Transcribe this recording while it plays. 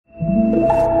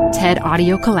TED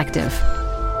Audio Collective.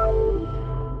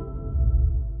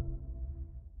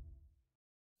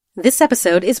 This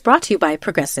episode is brought to you by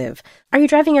Progressive. Are you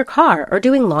driving your car or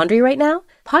doing laundry right now?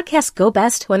 Podcasts go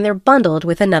best when they're bundled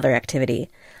with another activity.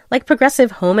 Like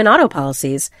Progressive home and auto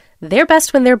policies, they're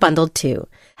best when they're bundled too.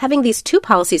 Having these two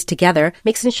policies together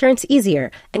makes insurance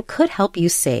easier and could help you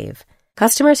save.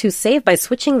 Customers who save by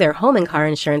switching their home and car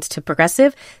insurance to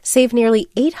Progressive save nearly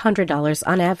 $800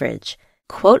 on average.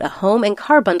 Quote a home and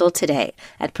car bundle today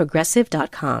at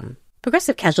Progressive.com.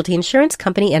 Progressive Casualty Insurance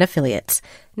Company and Affiliates.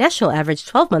 National average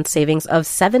 12-month savings of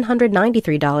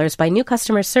 $793 by new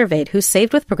customers surveyed who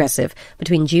saved with Progressive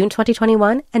between June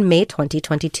 2021 and May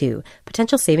 2022.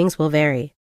 Potential savings will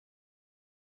vary.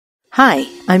 Hi,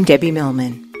 I'm Debbie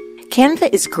Millman.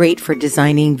 Canva is great for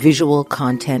designing visual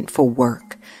content for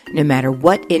work, no matter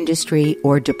what industry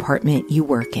or department you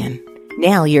work in.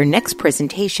 Nail your next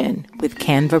presentation with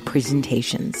Canva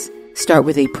Presentations. Start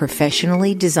with a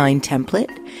professionally designed template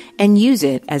and use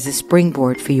it as a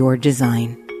springboard for your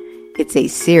design. It's a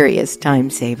serious time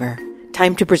saver.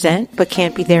 Time to present but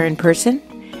can't be there in person?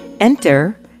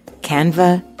 Enter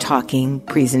Canva Talking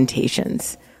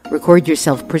Presentations. Record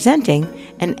yourself presenting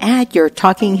and add your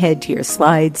talking head to your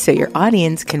slides so your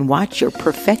audience can watch your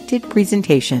perfected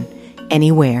presentation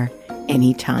anywhere,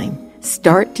 anytime.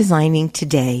 Start designing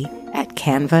today at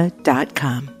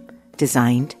canva.com.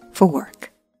 Designed for work.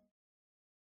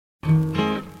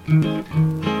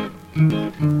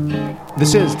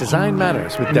 This is Design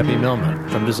Matters with Debbie Millman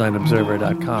from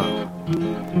DesignObserver.com.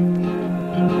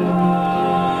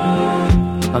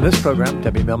 On this program,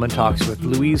 Debbie Millman talks with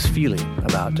Louise Feely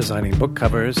about designing book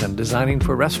covers and designing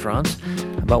for restaurants,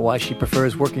 about why she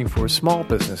prefers working for small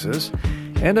businesses,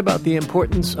 and about the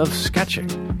importance of sketching.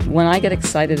 When I get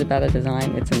excited about a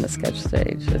design, it's in the sketch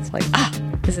stage. It's like,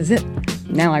 this is it.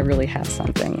 Now I really have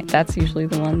something. That's usually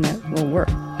the one that will work.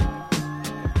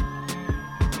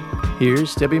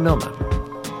 Here's Debbie Millman.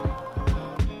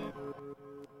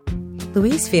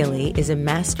 Louise Feely is a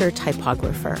master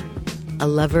typographer, a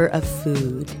lover of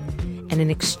food, and an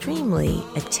extremely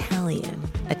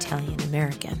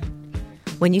Italian-American.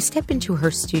 When you step into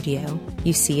her studio,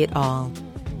 you see it all.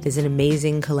 There's an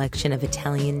amazing collection of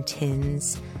Italian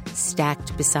tins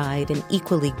stacked beside an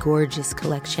equally gorgeous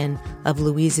collection of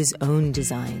Louise's own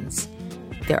designs.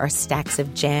 There are stacks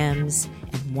of jams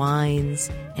and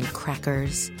wines and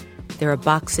crackers. There are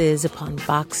boxes upon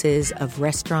boxes of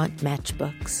restaurant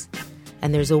matchbooks.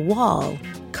 And there's a wall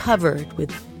covered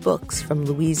with books from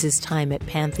Louise's time at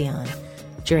Pantheon,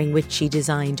 during which she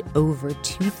designed over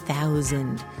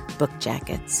 2,000 book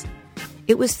jackets.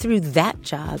 It was through that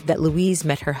job that Louise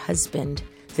met her husband,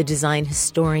 the design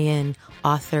historian,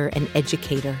 author, and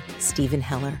educator, Stephen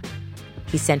Heller.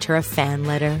 He sent her a fan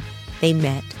letter. They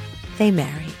met. They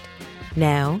married.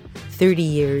 Now, 30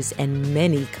 years and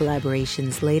many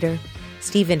collaborations later,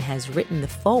 Stephen has written the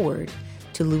foreword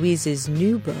to Louise's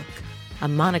new book, a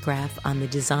monograph on the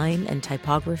design and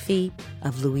typography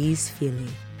of Louise Feely.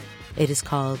 It is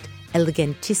called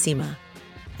Elegantissima,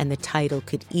 and the title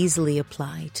could easily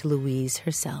apply to Louise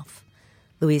herself.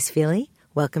 Louise Feely,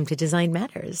 welcome to Design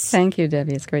Matters. Thank you,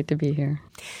 Debbie. It's great to be here.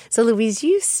 So, Louise,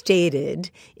 you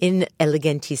stated in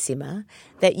Elegantissima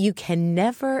that you can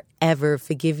never, ever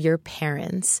forgive your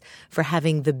parents for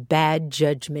having the bad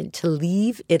judgment to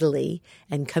leave Italy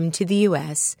and come to the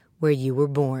U.S. where you were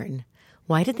born.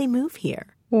 Why did they move here?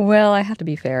 Well, I have to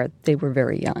be fair. They were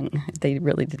very young. They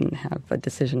really didn't have a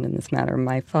decision in this matter.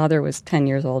 My father was 10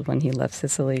 years old when he left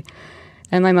Sicily,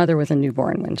 and my mother was a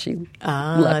newborn when she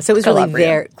left So it was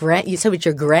Calabria. really so it's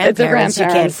your grandparents you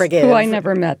can't forgive. Who I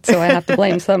never met, so I have to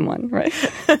blame someone, right?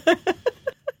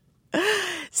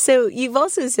 So you've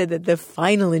also said that the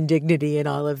final indignity in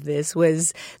all of this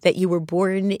was that you were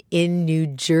born in New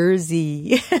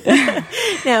Jersey.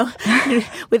 Now,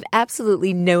 with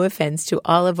absolutely no offense to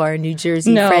all of our New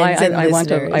Jersey friends and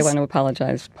listeners. I want to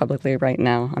apologize publicly right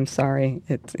now. I'm sorry.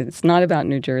 It's not about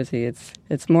New Jersey.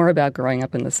 It's more about growing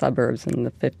up in the suburbs in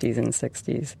the 50s and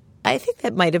 60s. I think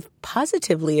that might have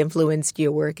positively influenced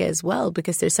your work as well,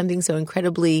 because there's something so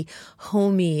incredibly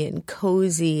homey and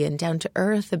cozy and down to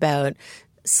earth about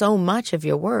so much of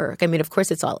your work. I mean, of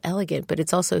course, it's all elegant, but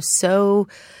it's also so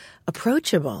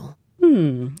approachable.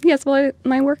 Yes, well,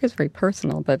 my work is very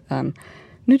personal, but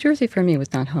New Jersey for me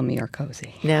was not homey or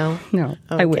cozy. No? No,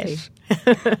 Okay. I wish.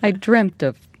 I dreamt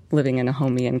of living in a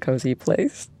homey and cozy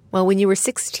place. Well, when you were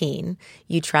 16,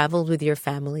 you traveled with your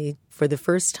family for the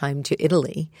first time to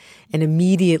Italy, and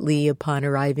immediately upon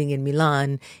arriving in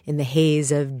Milan, in the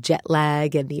haze of jet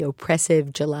lag and the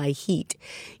oppressive July heat,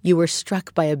 you were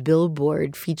struck by a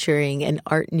billboard featuring an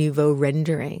Art Nouveau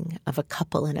rendering of a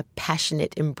couple in a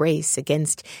passionate embrace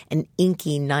against an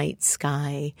inky night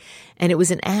sky. And it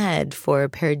was an ad for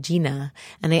Perugina,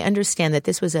 and I understand that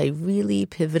this was a really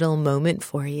pivotal moment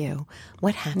for you.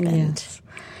 What happened? Yes.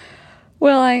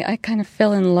 Well, I kind of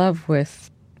fell in love with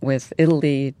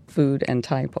Italy, food, and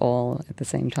type all at the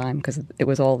same time because it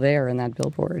was all there in that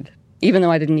billboard, even though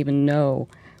I didn't even know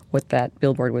what that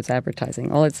billboard was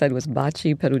advertising. All it said was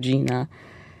Baci Perugina,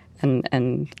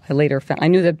 and I later found, I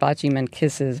knew that baci meant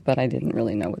kisses, but I didn't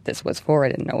really know what this was for. I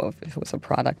didn't know if it was a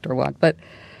product or what. But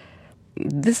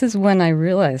this is when I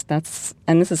realized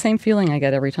and it's the same feeling I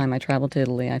get every time I travel to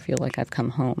Italy. I feel like I've come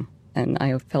home. And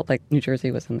I felt like New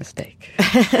Jersey was a mistake.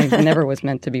 I never was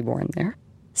meant to be born there.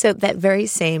 So that very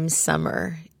same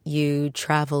summer, you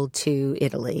traveled to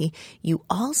Italy. You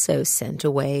also sent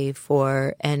away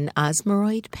for an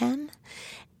Osmeroid pen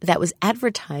that was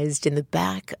advertised in the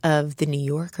back of the New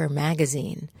Yorker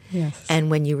magazine. Yes.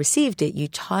 And when you received it, you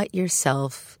taught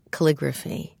yourself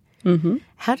calligraphy. Mm-hmm.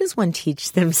 How does one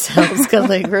teach themselves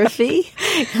calligraphy?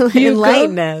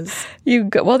 Enlighten us.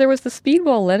 Well, there was the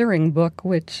Speedball lettering book,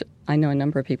 which I know a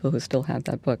number of people who still have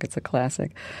that book. It's a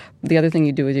classic. The other thing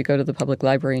you do is you go to the public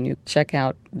library and you check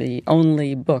out the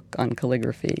only book on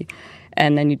calligraphy,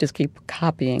 and then you just keep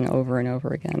copying over and over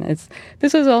again.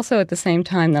 This was also at the same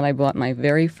time that I bought my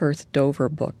very first Dover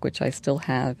book, which I still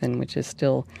have and which is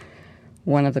still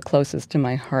one of the closest to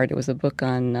my heart. It was a book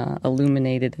on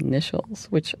illuminated initials,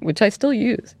 which I still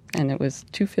use, and it was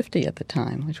 $2.50 at the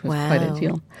time, which was quite a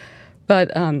deal.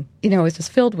 But it was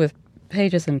just filled with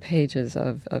pages and pages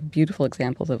of beautiful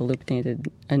examples of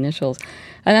illuminated initials,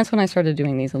 and that's when I started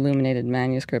doing these illuminated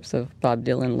manuscripts of Bob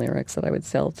Dylan lyrics that I would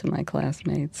sell to my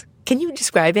classmates. Can you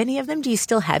describe any of them? Do you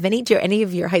still have any? Do any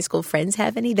of your high school friends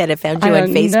have any that have found you on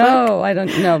Facebook? No, I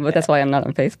don't know, but that's why I'm not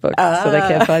on Facebook, so they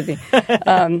can't find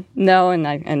me. No,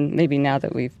 and maybe now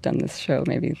that we've done this show,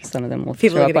 maybe some of them will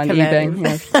show up on eBay.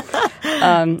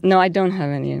 Yes. No, I don't have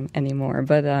any anymore,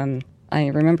 but I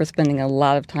remember spending a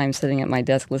lot of time sitting at my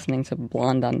desk listening to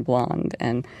Blonde on Blonde,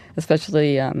 and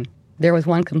especially there was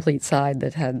one complete side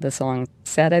that had the song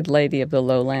Sad-Eyed Lady of the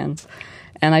Lowlands.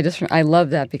 And I love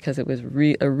that because it was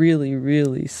a really,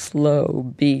 really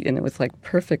slow beat, and it was like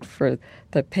perfect for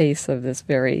the pace of this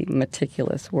very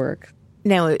meticulous work.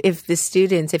 Now, if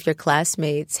your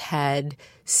classmates had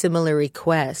similar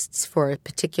requests for a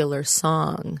particular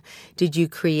song, did you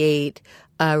create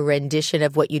a rendition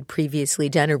of what you'd previously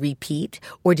done, a repeat,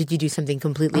 or did you do something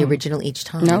completely original each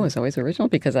time? No, it was always original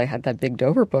because I had that big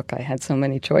Dover book. I had so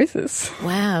many choices.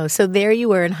 Wow. So there you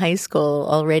were in high school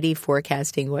already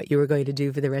forecasting what you were going to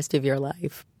do for the rest of your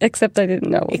life. Except I didn't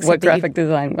know what graphic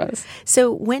design was.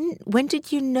 So when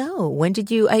did you know? When did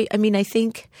you, I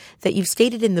think that you've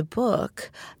stated in the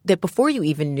book that before you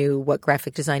even knew what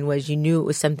graphic design was, you knew it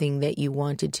was something that you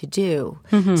wanted to do.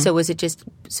 Mm-hmm. So was it just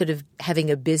sort of having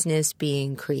a business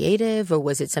being creative, or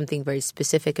was it something very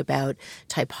specific about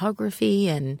typography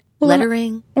and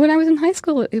lettering? When I was in high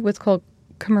school, it was called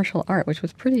commercial art, which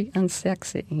was pretty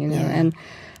unsexy, Yeah.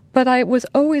 But I was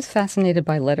always fascinated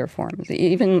by letter forms.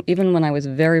 Even when I was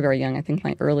very, very young, I think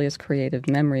my earliest creative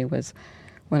memory was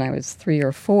when I was 3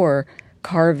 or 4,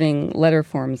 carving letter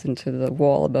forms into the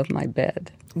wall above my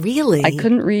bed. Really? I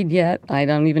couldn't read yet. I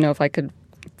don't even know if I could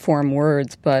form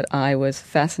words, but I was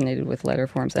fascinated with letter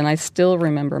forms. And I still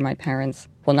remember my parents,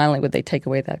 well, not only would they take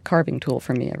away that carving tool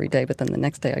from me every day, but then the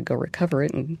next day I'd go recover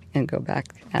it and go back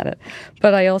at it.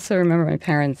 But I also remember my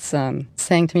parents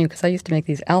saying to me, because I used to make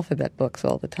these alphabet books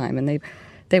all the time, and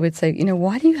they would say,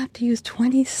 why do you have to use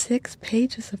 26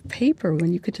 pages of paper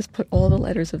when you could just put all the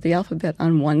letters of the alphabet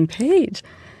on one page?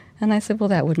 And I said, well,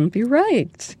 that wouldn't be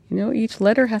right. Each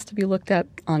letter has to be looked at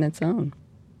on its own.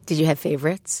 Did you have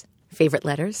favorites? Favorite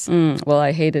letters? Well,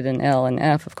 I hated an L and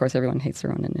F. Of course, everyone hates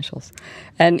their own initials.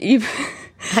 And even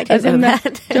I didn't know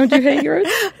that. Don't you hate yours?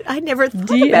 I never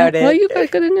thought about it. Well, you've got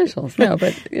good initials. No,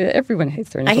 but everyone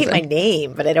hates their initials. I hate my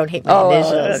name, but I don't hate my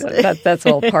initials. That's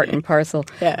all part and parcel.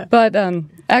 Yeah. But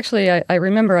actually, I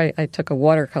remember I took a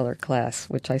watercolor class,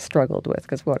 which I struggled with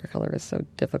because watercolor is so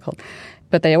difficult.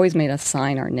 But they always made us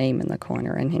sign our name in the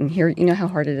corner. And here, you know how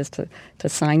hard it is to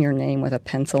sign your name with a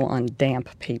pencil on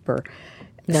damp paper.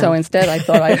 No. So instead, I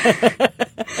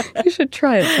thought you should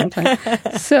try it sometime.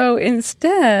 So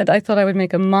instead, I thought I would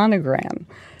make a monogram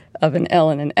of an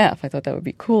L and an F. I thought that would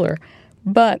be cooler.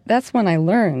 But that's when I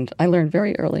learned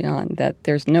very early on that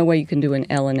there's no way you can do an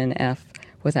L and an F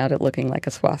without it looking like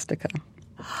a swastika.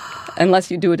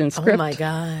 unless you do it in script. Oh, my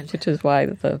God. Which is why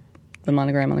the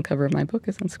monogram on the cover of my book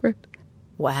is in script.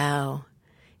 Wow.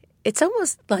 It's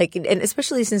almost like, and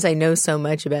especially since I know so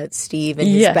much about Steve and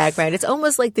his background, it's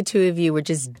almost like the two of you were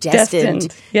just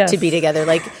destined. To be together.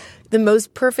 Like the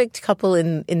most perfect couple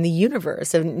in the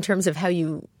universe in terms of how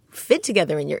you fit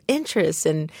together and your interests.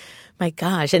 And my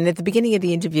gosh. And at the beginning of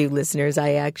the interview, listeners,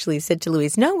 I actually said to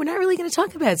Louise, no, we're not really going to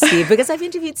talk about Steve because I've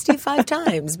interviewed Steve 5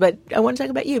 times, but I want to talk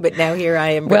about you. But now here I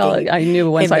am. Well, I knew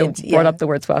once I brought up the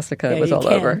word swastika, it was all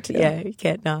over. Yeah, you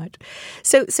can't not.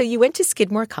 So you went to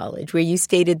Skidmore College where you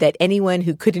stated that anyone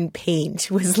who couldn't paint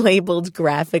was labeled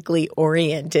graphically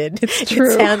oriented. It's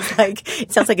true.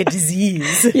 It sounds like a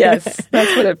disease. Yes,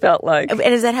 that's what it felt like. And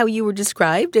is that how you were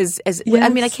described? As yes. I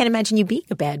mean, I can't imagine you being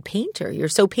a bad painter. You're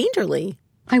so painterly.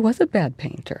 I was a bad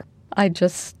painter. I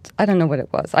don't know what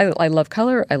it was. I love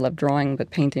color, I love drawing, but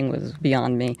painting was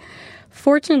beyond me.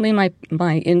 Fortunately,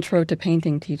 my intro to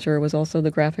painting teacher was also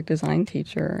the graphic design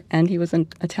teacher, and he was an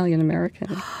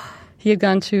Italian-American. He had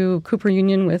gone to Cooper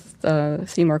Union with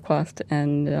Seymour Quast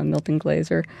and Milton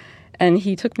Glaser, and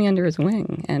he took me under his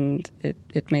wing, and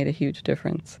it made a huge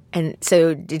difference. And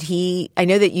so I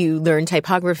know that you learned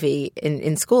typography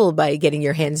in school by getting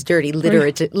your hands dirty,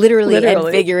 literally and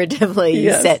figuratively.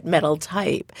 You set metal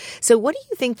type. So what do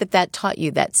you think that taught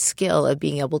you, that skill of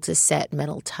being able to set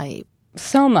metal type?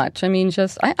 So much. I mean,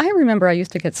 I remember I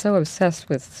used to get so obsessed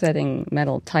with setting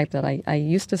metal type that I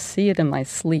used to see it in my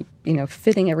sleep,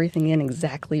 fitting everything in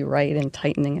exactly right and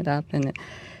tightening it up.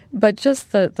 But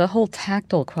just the whole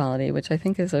tactile quality, which I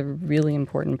think is a really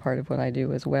important part of what I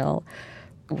do as well,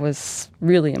 was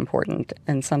really important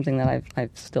and something that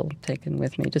I've still taken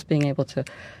with me. Just being able to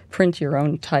print your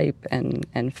own type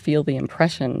and feel the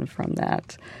impression from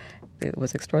that, it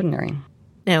was extraordinary.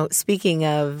 Now, speaking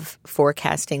of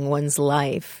forecasting one's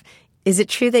life, is it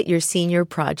true that your senior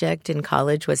project in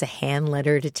college was a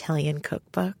hand-lettered Italian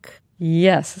cookbook?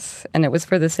 Yes, and it was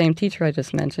for the same teacher I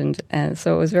just mentioned. And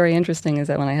so it was very interesting is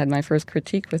that when I had my first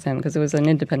critique with him, because it was an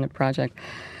independent project,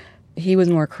 he was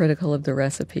more critical of the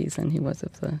recipes than he was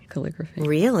of the calligraphy.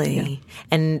 Really? Yeah.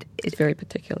 And he's very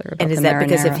particular about And is that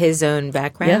because of his own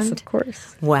background? Yes, of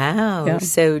course. Wow. Yeah.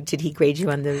 So did he grade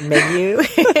you on the menu,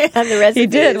 on the recipes? He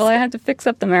did. Well, I had to fix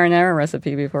up the marinara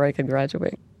recipe before I could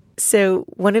graduate. So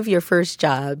one of your first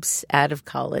jobs out of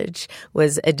college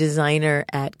was a designer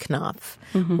at Knopf,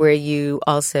 where you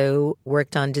also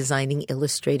worked on designing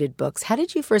illustrated books. How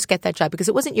did you first get that job? Because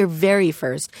it wasn't your very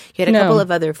first. You had a couple of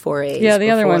other forays. Yeah,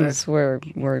 the other ones were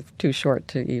too short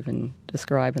to even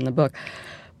describe in the book.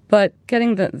 But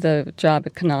getting the job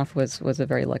at Knopf was a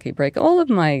very lucky break. All of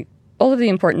the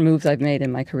important moves I've made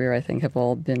in my career, I think, have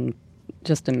all been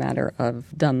just a matter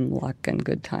of dumb luck and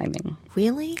good timing.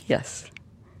 Really? Yes.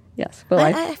 Yes. Well,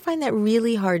 I find that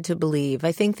really hard to believe.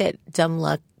 I think that dumb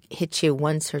luck hits you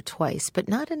once or twice, but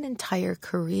not an entire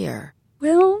career.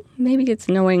 Well, maybe it's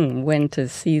knowing when to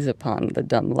seize upon the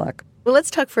dumb luck. Well,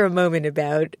 let's talk for a moment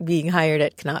about being hired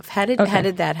at Knopf. How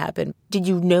did that happen? Did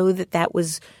you know that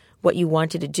was what you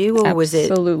wanted to do, or was it?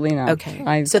 Absolutely not.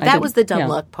 Okay. So that was the dumb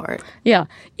luck part. Yeah.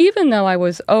 Even though I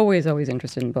was always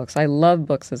interested in books. I loved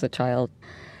books as a child.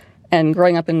 And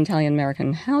growing up in an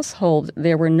Italian-American household,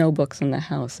 there were no books in the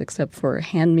house except for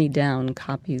hand-me-down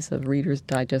copies of Reader's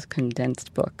Digest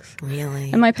condensed books.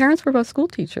 Really? And my parents were both school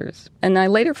teachers. And I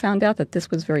later found out that this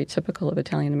was very typical of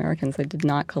Italian-Americans. They did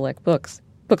not collect books.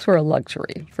 Books were a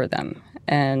luxury for them.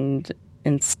 And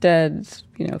instead,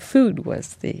 food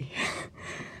was the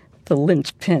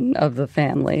linchpin of the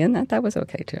family. And that was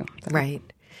okay, too. Right.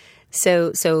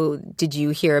 So did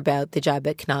you hear about the job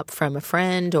at Knopf from a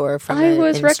friend or from an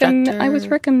instructor? I was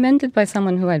recommended by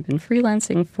someone who I'd been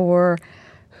freelancing for,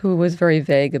 who was very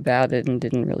vague about it and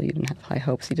didn't really even have high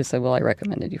hopes. He just said, well, I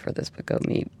recommended you for this, but go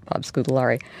meet Bob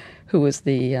Scudolari, who was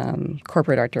the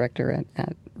corporate art director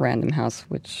at Random House,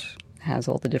 which has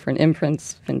all the different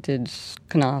imprints, Vintage,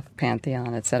 Knopf,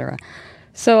 Pantheon, etc.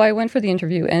 So I went for the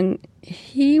interview, and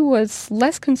he was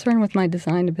less concerned with my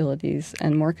design abilities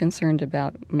and more concerned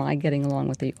about my getting along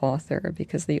with the author,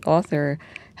 because the author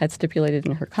had stipulated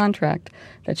in her contract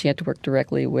that she had to work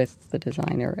directly with the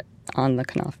designer on the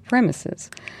Knopf premises.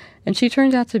 And she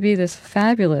turned out to be this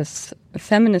fabulous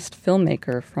feminist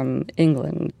filmmaker from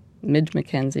England, Midge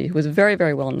Mackenzie, who was very,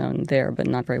 very well known there, but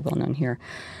not very well known here,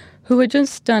 who had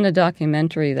just done a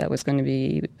documentary that was going to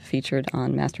be featured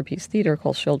on Masterpiece Theatre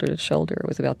called Shoulder to Shoulder. It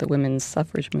was about the women's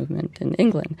suffrage movement in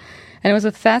England. And it was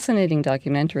a fascinating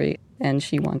documentary, and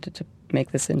she wanted to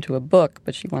make this into a book,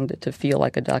 but she wanted it to feel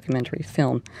like a documentary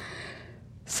film.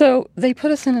 So they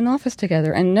put us in an office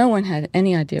together, and no one had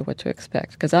any idea what to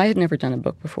expect, because I had never done a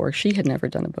book before. She had never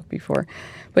done a book before.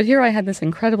 But here I had this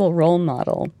incredible role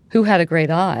model who had a great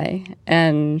eye,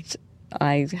 and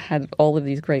I had all of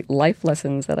these great life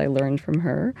lessons that I learned from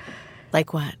her.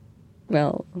 Like what?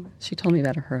 Well, she told me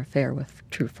about her affair with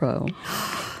Truffaut.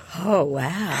 Oh,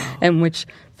 wow. And which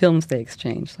films they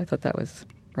exchanged. I thought that was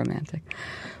romantic.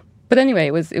 But anyway,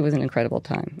 it was an incredible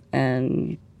time.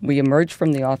 And we emerged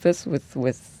from the office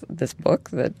with this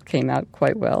book that came out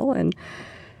quite well. And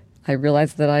I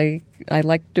realized that I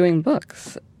liked doing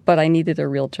books, but I needed a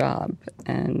real job.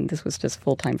 And this was just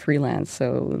full-time freelance,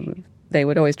 so they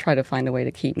would always try to find a way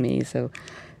to keep me. So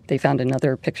they found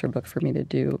another picture book for me to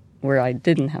do where I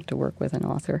didn't have to work with an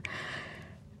author.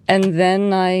 And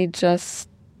then I just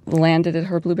landed at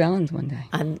Herb Lubalins one day.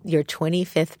 On your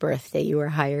 25th birthday, you were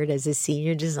hired as a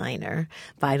senior designer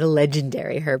by the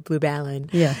legendary Herb Lubalin.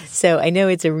 Yes. So I know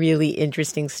it's a really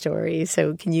interesting story.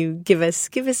 So can you give us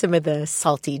some of the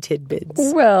salty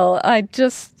tidbits? Well,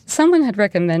 someone had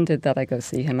recommended that I go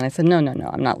see him, and I said, no,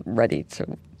 I'm not ready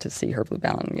to see Herb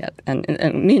Lubalin yet. And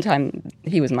in the meantime,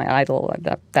 he was my idol.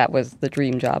 That was the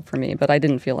dream job for me, but I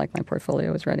didn't feel like my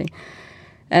portfolio was ready.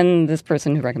 And this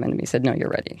person who recommended me said, no, you're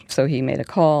ready. So he made a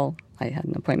call. I had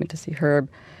an appointment to see Herb.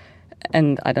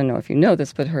 And I don't know if you know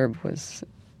this, but Herb was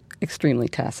extremely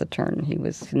taciturn. He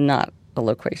was not a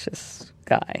loquacious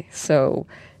guy. So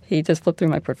he just flipped through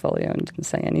my portfolio and didn't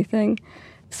say anything.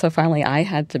 So finally I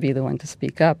had to be the one to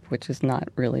speak up, which is not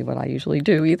really what I usually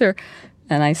do either.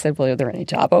 And I said, well, are there any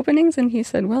job openings? And he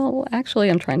said, well, actually,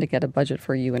 I'm trying to get a budget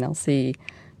for UNLC,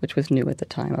 which was new at the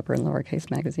time, Upper and Lowercase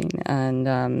magazine.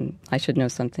 And I should know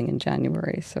something in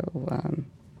January, so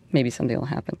maybe something will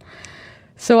happen.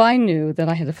 So I knew that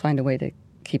I had to find a way to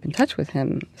keep in touch with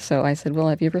him. So I said, well,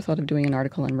 have you ever thought of doing an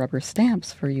article on rubber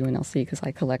stamps for UNLC? Because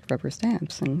I collect rubber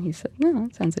stamps. And he said, no,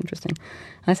 that sounds interesting.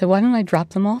 And I said, why don't I drop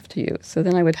them off to you? So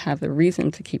then I would have the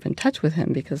reason to keep in touch with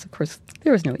him because, of course,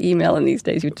 there was no email in these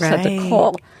days. You just had to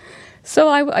call. So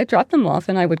I dropped them off,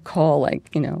 and I would call,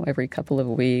 every couple of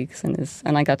weeks.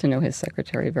 And I got to know his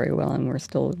secretary very well, and we're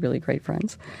still really great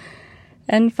friends.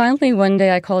 And finally, one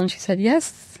day I called, and she said,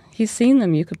 yes, he's seen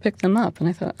them. You could pick them up. And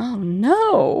I thought, oh,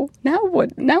 no. Now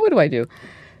what do I do?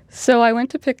 So I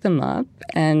went to pick them up,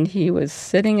 and he was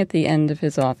sitting at the end of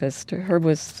his office. Herb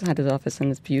had his office in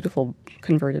this beautiful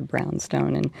converted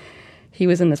brownstone, and he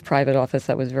was in this private office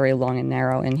that was very long and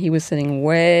narrow, and he was sitting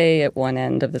way at one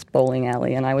end of this bowling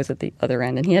alley, and I was at the other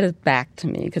end. And he had his back to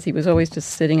me because he was always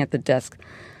just sitting at the desk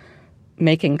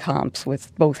making comps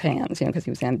with both hands, because he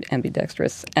was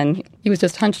ambidextrous. And he was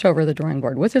just hunched over the drawing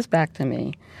board with his back to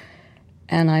me.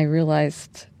 And I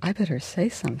realized, I better say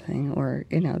something or,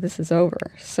 this is over.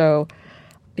 So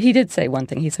he did say one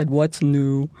thing. He said, what's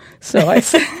new? So I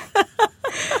said...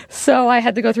 So I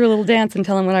had to go through a little dance and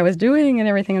tell him what I was doing and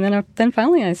everything. And then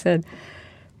finally I said,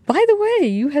 by the way,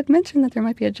 you had mentioned that there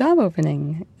might be a job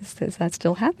opening. Is that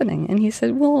still happening? And he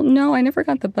said, well, no, I never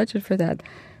got the budget for that.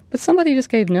 But somebody just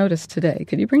gave notice today.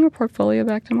 Could you bring your portfolio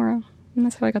back tomorrow? And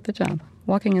that's how I got the job,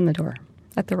 walking in the door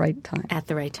at the right time. At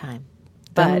the right time.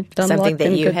 But something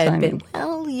that you had been,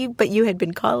 you had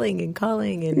been calling and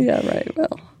calling. And yeah, right,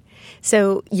 well.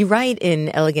 So you write in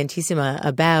Elegantissima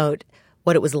about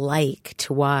what it was like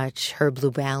to watch Herb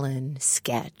Lubalin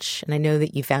sketch. And I know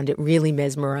that you found it really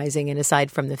mesmerizing. And aside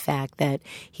from the fact that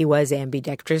he was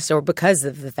ambidextrous, or because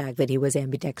of the fact that he was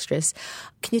ambidextrous,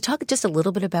 can you talk just a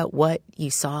little bit about what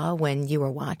you saw when you were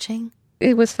watching?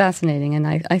 It was fascinating. And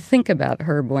I think about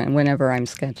Herb whenever I'm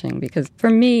sketching, because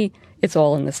for me, it's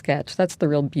all in the sketch. That's the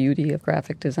real beauty of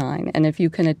graphic design. And if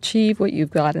you can achieve what you've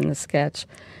got in the sketch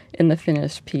in the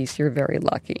finished piece, you're very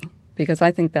lucky, because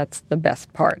I think that's the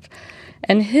best part.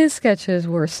 And his sketches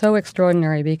were so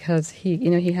extraordinary because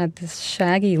he had this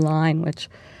shaggy line, which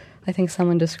I think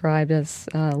someone described as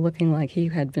looking like he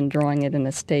had been drawing it in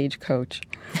a stagecoach.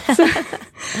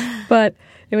 But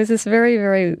it was this very,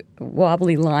 very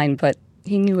wobbly line, but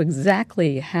he knew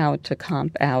exactly how to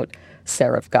comp out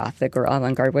serif Gothic or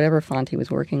avant-garde, whatever font he was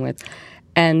working with.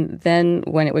 And then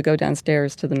when it would go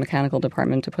downstairs to the mechanical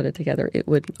department to put it together, it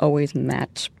would always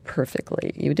match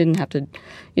perfectly. You didn't have to,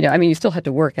 you still had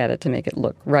to work at it to make it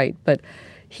look right, but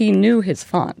he knew his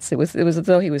fonts. It was as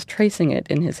though he was tracing it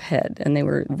in his head, and they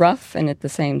were rough, and at the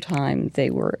same time, they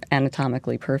were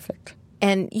anatomically perfect.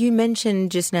 And you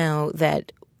mentioned just now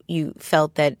that you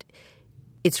felt that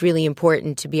it's really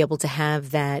important to be able to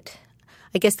have that,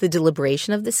 I guess, the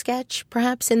deliberation of the sketch,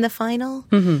 perhaps, in the final.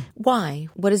 Mm-hmm. Why?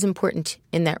 What is important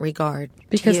in that regard?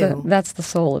 Because that's the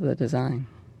soul of the design.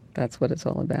 That's what it's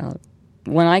all about.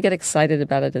 When I get excited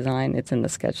about a design, it's in the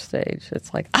sketch stage.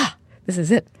 It's like, this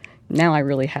is it. now I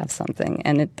really have something.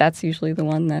 And that's usually the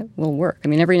one that will work. I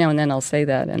mean, every now and then I'll say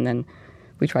that, and then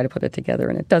we try to put it together,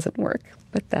 and it doesn't work.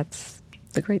 But that's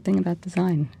the great thing about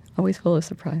design, always full of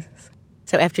surprises.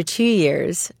 So after 2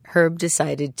 years, Herb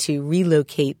decided to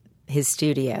relocate his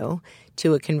studio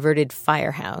to a converted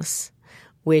firehouse,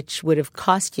 which would have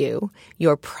cost you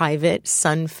your private,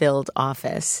 sun-filled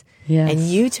office. Yes. And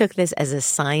you took this as a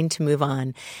sign to move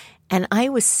on. And I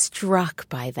was struck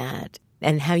by that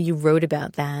and how you wrote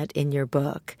about that in your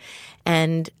book.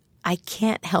 And I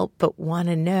can't help but want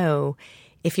to know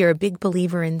if you're a big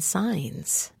believer in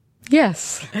signs.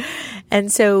 Yes.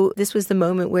 And so this was the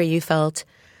moment where you felt,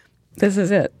 this is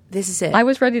it. This is it. I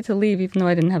was ready to leave even though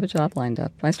I didn't have a job lined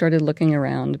up. I started looking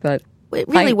around, but it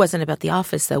really wasn't about the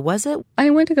office, though, was it? I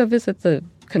went to go visit the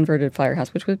converted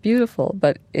firehouse, which was beautiful,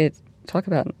 but talk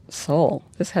about soul.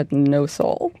 This had no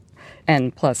soul.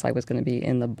 And plus, I was going to be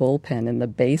in the bullpen in the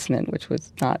basement, which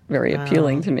was not very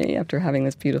appealing to me after having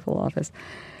this beautiful office.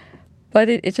 But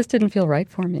it just didn't feel right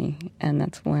for me. And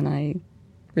that's when I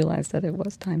realized that it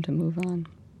was time to move on.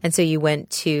 And so you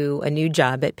went to a new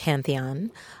job at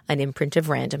Pantheon, an imprint of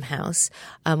Random House,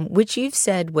 which you've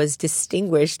said was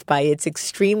distinguished by its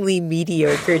extremely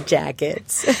mediocre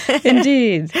jackets.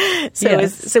 Indeed.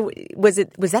 So was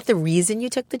that the reason you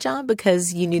took the job?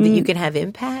 Because you knew that you could have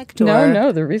impact? Or?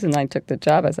 No. The reason I took the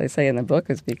job, as I say in the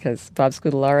book, is because Bob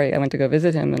Scudellari, I went to go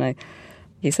visit him, and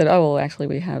he said, oh, well, actually,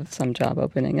 we have some job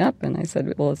opening up. And I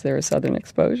said, well, is there a Southern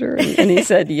exposure? And he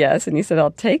said, yes. And he said, I'll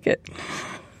take it.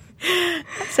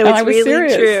 So it's really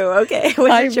serious. True. Okay. I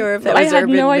wasn't sure if that was I had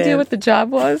urban no myth. idea what the job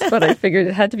was, but I figured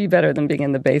it had to be better than being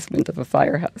in the basement of a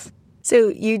firehouse. So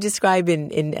you describe in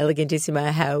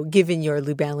Elegantissima how, given your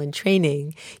Lubalin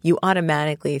training, you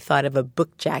automatically thought of a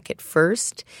book jacket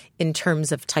first in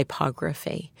terms of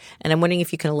typography. And I'm wondering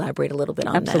if you can elaborate a little bit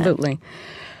on that. Absolutely.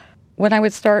 When I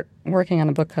would start working on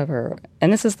a book cover,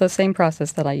 and this is the same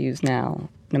process that I use now,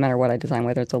 no matter what I design,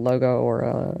 whether it's a logo or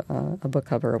a book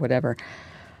cover or whatever,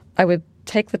 I would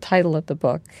take the title of the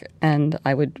book and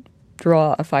I would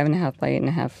draw a 5.5 by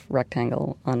 8.5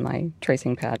 rectangle on my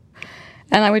tracing pad.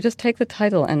 And I would just take the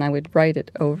title and I would write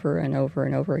it over and over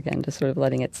and over again, just sort of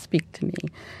letting it speak to me.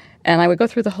 And I would go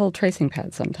through the whole tracing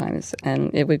pad sometimes,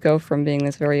 and it would go from being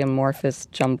this very amorphous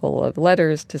jumble of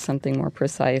letters to something more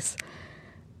precise.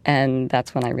 And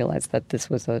that's when I realized that this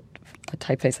was a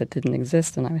typeface that didn't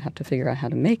exist, and I would have to figure out how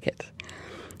to make it.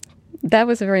 That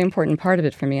was a very important part of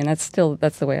it for me, and that's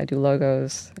the way I do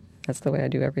logos. That's the way I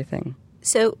do everything.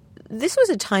 So this was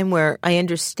a time where I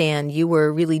understand you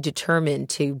were really determined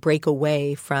to break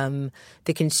away from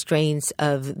the constraints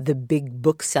of the big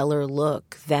bookseller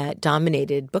look that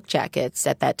dominated book jackets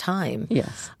at that time.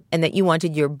 Yes. And that you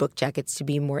wanted your book jackets to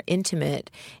be more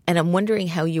intimate. And I'm wondering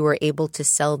how you were able to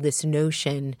sell this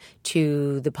notion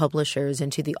to the publishers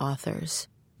and to the authors.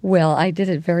 Well, I did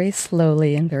it very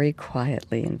slowly and very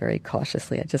quietly and very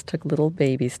cautiously. I just took little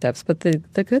baby steps. But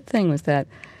the good thing was that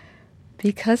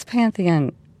because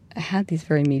Pantheon had these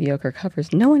very mediocre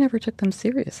covers, no one ever took them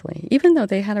seriously, even though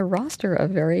they had a roster of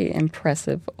very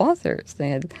impressive authors. They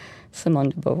had Simone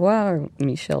de Beauvoir,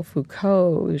 Michel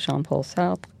Foucault, Jean-Paul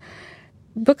Sartre,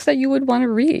 books that you would want to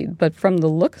read, but from the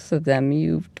looks of them,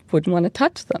 you wouldn't want to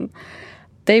touch them.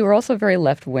 They were also very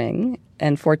left-wing,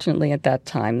 and fortunately at that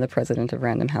time, the president of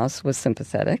Random House was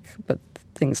sympathetic, but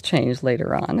things changed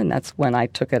later on, and that's when I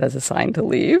took it as a sign to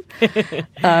leave.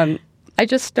 I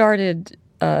just started,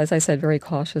 as I said, very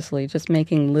cautiously, just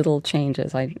making little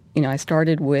changes. I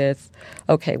started with,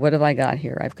 okay, what have I got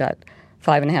here? I've got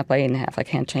 5.5 by 8.5. I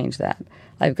can't change that.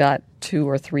 I've got 2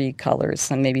 or 3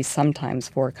 colors, and maybe sometimes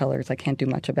 4 colors. I can't do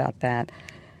much about that.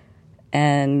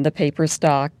 And the paper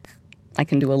stock, I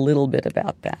can do a little bit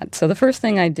about that. So the first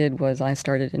thing I did was I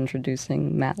started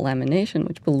introducing matte lamination,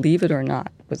 which, believe it or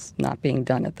not, was not being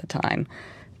done at the time.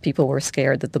 People were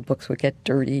scared that the books would get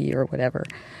dirty or whatever.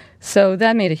 So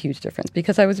that made a huge difference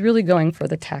because I was really going for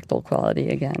the tactile quality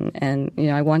again. And,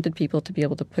 I wanted people to be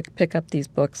able to pick up these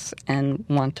books and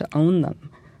want to own them,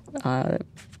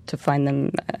 to find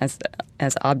them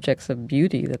as objects of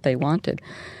beauty that they wanted.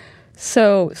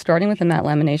 So starting with the matte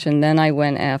lamination, then I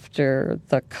went after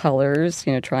the colors,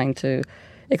 trying to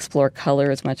explore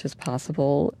color as much as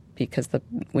possible because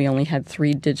we only had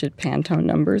 3-digit Pantone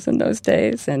numbers in those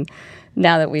days. And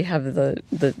now that we have the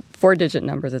 4-digit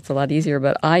numbers, it's a lot easier.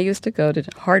 But I used to go to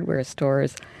hardware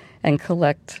stores and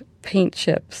collect paint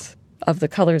chips of the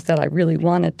colors that I really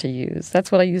wanted to use.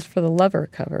 That's what I used for the Lover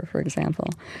cover, for example.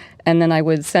 And then I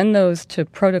would send those to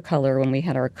Protocolor when we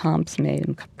had our comps made.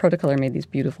 And Protocolor made these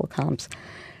beautiful comps.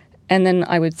 And then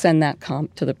I would send that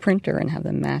comp to the printer and have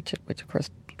them match it, which, of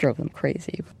course, drove them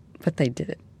crazy. But they did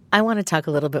it. I want to talk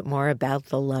a little bit more about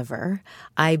The Lover.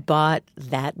 I bought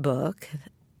that book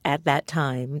at that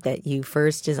time that you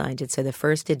first designed it, so the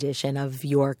first edition of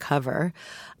your cover.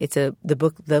 It's the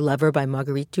book The Lover by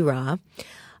Marguerite Duras.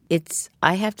 It's,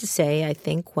 I have to say, I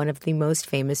think one of the most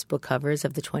famous book covers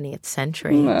of the 20th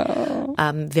century. No.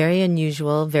 Very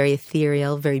unusual, very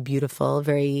ethereal, very beautiful,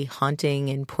 very haunting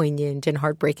and poignant and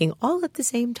heartbreaking all at the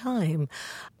same time.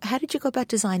 How did you go about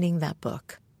designing that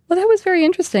book? Well, that was very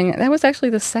interesting. That was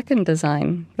actually the second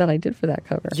design that I did for that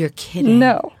cover. You're kidding.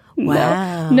 No.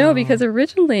 Wow. No, because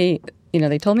originally,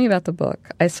 they told me about the book.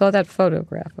 I saw that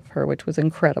photograph of her, which was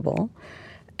incredible.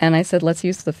 And I said, let's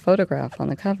use the photograph on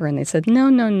the cover. And they said,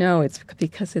 no, it's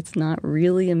because it's not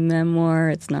really a memoir.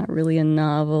 It's not really a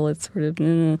novel. It's sort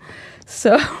of,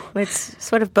 So it's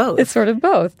sort of both. It's sort of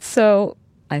both. So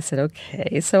I said,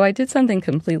 okay. So I did something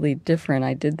completely different.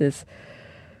 I did this.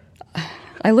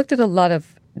 I looked at a lot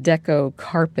of deco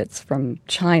carpets from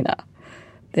China.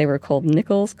 They were called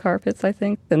Nichols carpets, I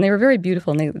think. And they were very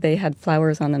beautiful, and they had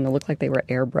flowers on them that looked like they were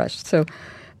airbrushed. So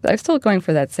I was still going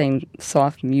for that same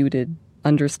soft, muted,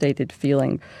 understated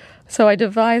feeling. So I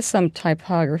devised some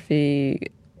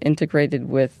typography integrated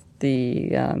with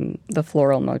the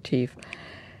floral motif.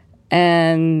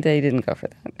 And they didn't go for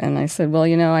that. And I said, well,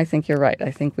 I think you're right.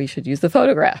 I think we should use the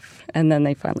photograph. And then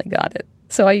they finally got it.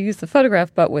 So I used the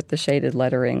photograph, but with the shaded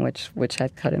lettering, which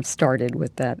had kind of started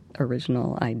with that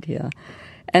original idea.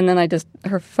 And then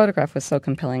her photograph was so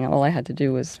compelling. All I had to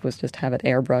do was just have it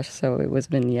airbrushed, so it was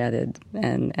vignetted,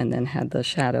 and then had the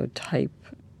shadow type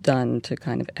done to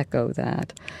kind of echo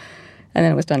that. And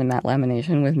then it was done in matte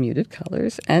lamination with muted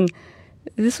colors. And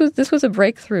this was a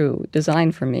breakthrough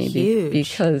design for me.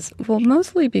 Huge.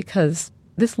 Mostly because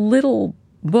this little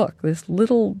book, this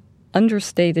little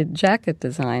understated jacket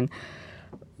design,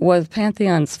 was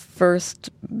Pantheon's first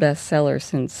bestseller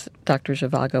since Dr.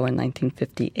 Zhivago in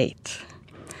 1958.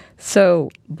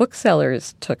 So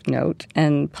booksellers took note,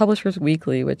 and Publishers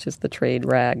Weekly, which is the trade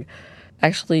rag,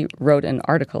 actually wrote an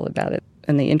article about it.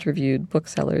 And they interviewed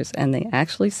booksellers, and they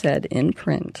actually said in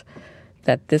print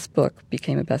that this book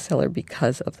became a bestseller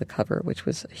because of the cover, which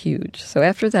was huge. So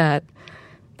after that,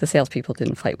 the salespeople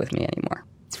didn't fight with me anymore.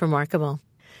 It's remarkable.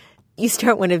 You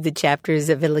start one of the chapters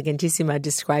of Elegantissima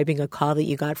describing a call that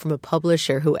you got from a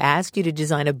publisher who asked you to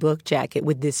design a book jacket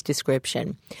with this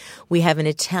description. We have an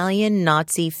Italian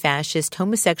Nazi fascist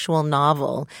homosexual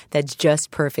novel that's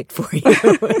just perfect for you.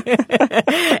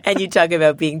 And you talk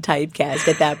about being typecast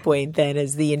at that point then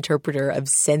as the interpreter of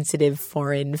sensitive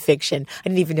foreign fiction. I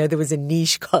didn't even know there was a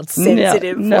niche called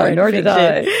sensitive foreign fiction. Nor did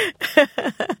I.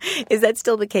 Is that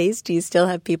still the case? Do you still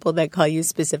have people that call you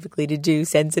specifically to do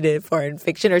sensitive foreign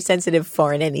fiction or sensitive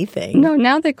foreign anything? No,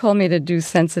 now they call me to do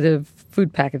sensitive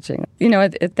food packaging.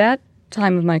 At that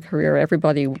time of my career,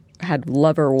 everybody had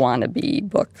lover wannabe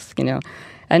books,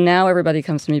 And now everybody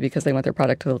comes to me because they want their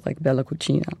product to look like Bella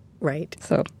Cucina. Right.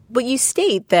 So, but you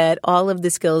state that all of the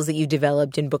skills that you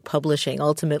developed in book publishing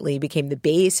ultimately became the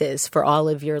basis for all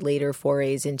of your later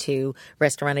forays into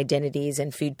restaurant identities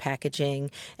and food packaging.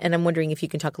 And I'm wondering if you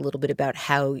can talk a little bit about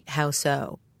how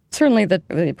so. Certainly the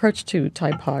approach to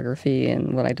typography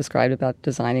and what I described about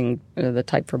designing the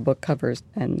type for book covers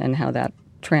and how that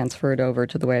transferred over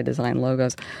to the way I design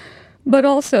logos. But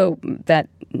also that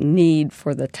need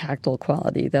for the tactile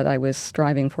quality that I was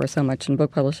striving for so much in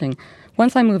book publishing.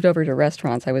 Once I moved over to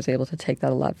restaurants, I was able to take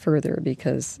that a lot further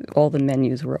because all the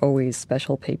menus were always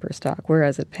special paper stock.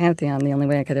 Whereas at Pantheon, the only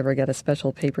way I could ever get a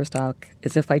special paper stock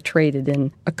is if I traded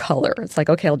in a color. It's like,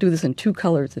 okay, I'll do this in 2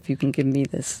 colors if you can give me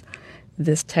this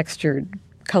textured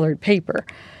colored paper.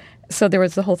 So there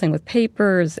was the whole thing with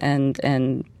papers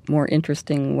and more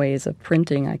interesting ways of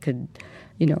printing. I could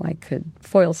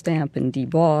foil stamp and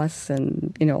deboss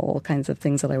and, all kinds of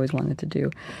things that I always wanted to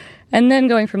do. And then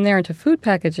going from there into food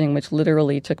packaging, which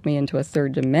literally took me into a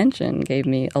third dimension, gave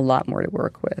me a lot more to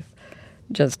work with.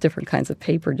 Just different kinds of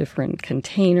paper, different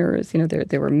containers.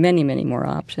 There were many, many more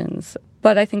options.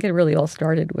 But I think it really all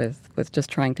started with just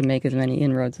trying to make as many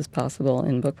inroads as possible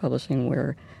in book publishing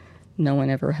where no one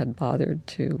ever had bothered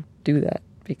to do that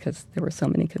because there were so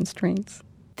many constraints.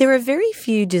 There are very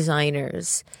few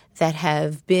designers that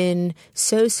have been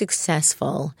so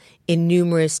successful in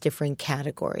numerous different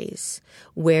categories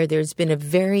where there's been a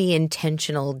very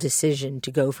intentional decision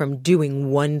to go from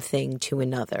doing one thing to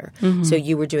another. Mm-hmm. So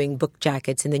you were doing book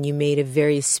jackets and then you made a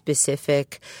very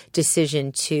specific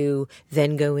decision to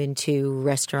then go into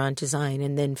restaurant design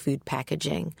and then food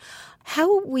packaging.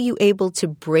 How were you able to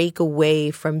break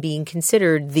away from being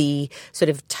considered the sort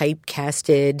of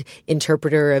typecasted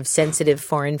interpreter of sensitive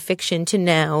foreign fiction to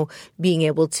now being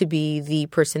able to be the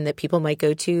person that people might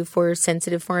go to for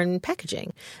sensitive foreign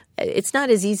packaging. It's not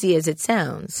as easy as it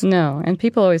sounds. No, and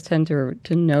people always tend to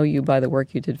know you by the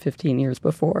work you did 15 years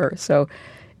before. So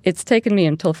it's taken me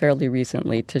until fairly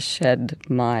recently to shed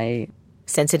my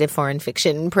sensitive foreign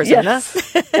fiction persona.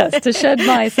 Yes, to shed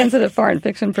my sensitive foreign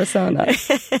fiction persona.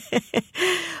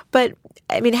 But,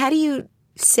 I mean, how do you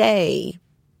say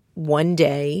one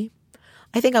day,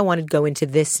 I think I want to go into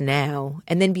this now,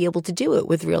 and then be able to do it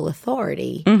with real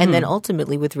authority, and then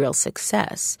ultimately with real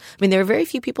success? I mean, there are very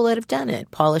few people that have done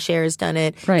it. Paula Scher has done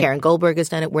it. Right. Karen Goldberg has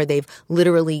done it, where they've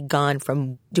literally gone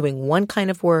from doing one kind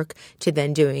of work to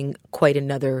then doing quite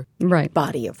another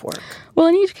body of work. Well,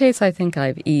 in each case, I think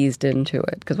I've eased into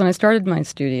it. Because when I started my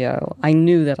studio, I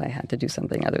knew that I had to do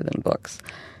something other than books.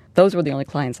 Those were the only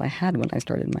clients I had when I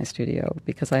started my studio,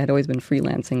 because I had always been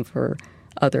freelancing for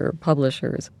other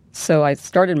publishers. So I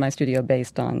started my studio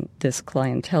based on this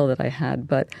clientele that I had,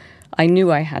 but I knew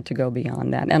I had to go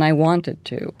beyond that, and I wanted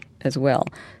to as well.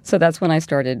 So that's when I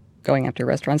started going after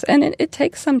restaurants, and it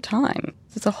takes some time.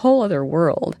 It's a whole other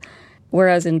world.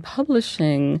 Whereas in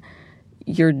publishing,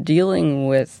 you're dealing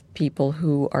with people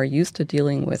who are used to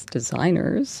dealing with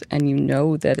designers, and you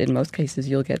know that in most cases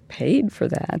you'll get paid for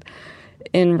that.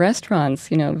 In restaurants,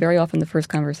 very often the first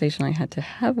conversation I had to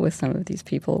have with some of these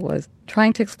people was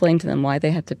trying to explain to them why they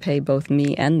had to pay both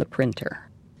me and the printer.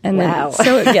 And wow.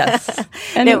 Yes.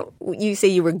 And now, you say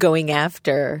you were going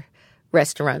after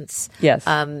restaurants. Yes.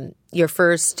 Your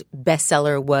first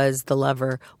bestseller was The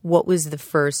Lover. What was the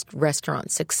first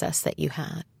restaurant success that you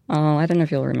had? Oh, I don't know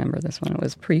if you'll remember this one. It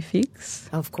was Prix Fixe.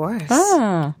 Of course.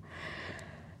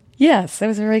 Yes, it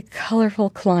was a very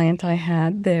colorful client I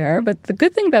had there. But the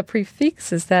good thing about Prix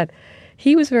Fixe is that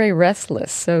he was very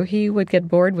restless. So he would get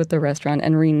bored with the restaurant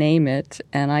and rename it,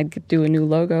 and I'd do a new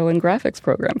logo and graphics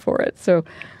program for it. So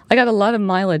I got a lot of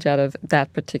mileage out of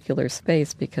that particular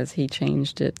space because he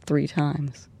changed it 3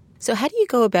 times. So how do you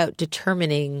go about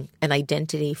determining an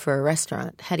identity for a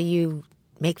restaurant? How do you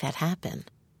make that happen?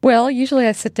 Well, usually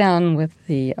I sit down with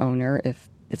the owner if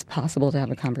it's possible to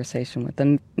have a conversation with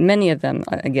them. Many of them,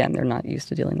 again, they're not used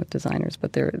to dealing with designers,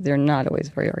 but they're not always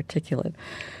very articulate.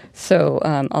 So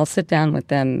I'll sit down with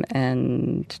them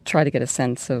and try to get a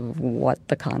sense of what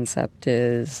the concept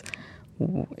is.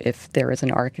 If there is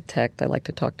an architect, I like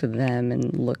to talk to them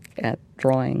and look at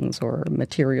drawings or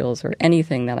materials or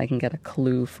anything that I can get a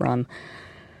clue from.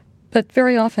 But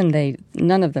very often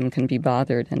none of them can be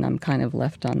bothered, and I'm kind of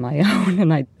left on my own,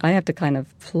 and I have to kind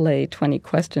of play 20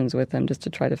 questions with them just to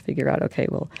try to figure out, okay,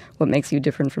 well, what makes you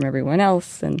different from everyone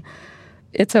else? And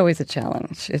it's always a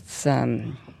challenge.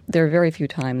 There are very few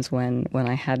times when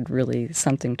I had really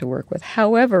something to work with.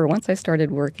 However, once I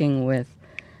started working with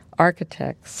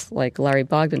architects like Larry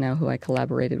Bogdanow, who I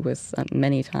collaborated with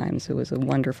many times, who was a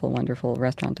wonderful, wonderful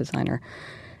restaurant designer,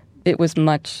 it was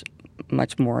much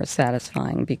more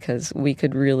satisfying because we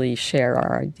could really share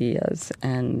our ideas.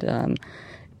 And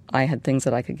I had things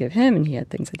that I could give him, and he had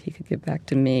things that he could give back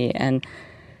to me. And,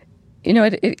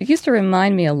 it used to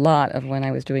remind me a lot of when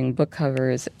I was doing book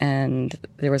covers, and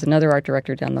there was another art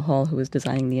director down the hall who was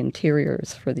designing the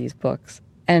interiors for these books.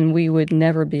 And we would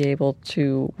never be able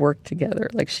to work together.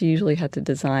 Like, she usually had to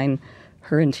design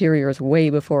her interiors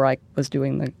way before I was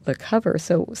doing the cover.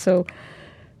 So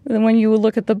then when you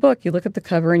look at the book, you look at the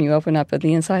cover and you open up, and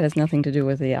the inside has nothing to do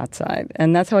with the outside.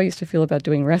 And that's how I used to feel about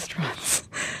doing restaurants.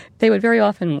 They would very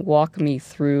often walk me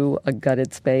through a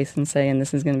gutted space and say, and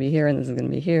this is going to be here, and this is going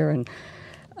to be here,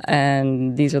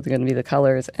 and these are going to be the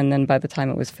colors. And then by the time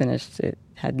it was finished, it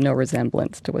had no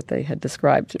resemblance to what they had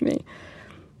described to me.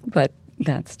 But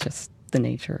that's just the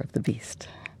nature of the beast.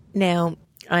 Now,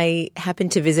 I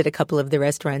happened to visit a couple of the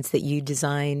restaurants that you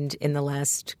designed in the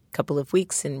last couple of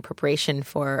weeks in preparation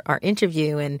for our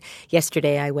interview. And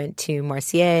yesterday I went to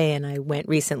Marcier, and I went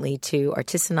recently to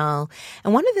Artisanal.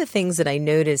 And one of the things that I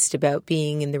noticed about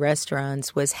being in the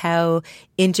restaurants was how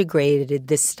integrated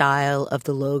the style of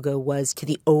the logo was to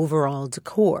the overall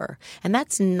decor. And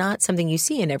that's not something you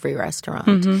see in every restaurant.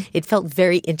 Mm-hmm. It felt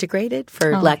very integrated,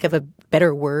 for lack of a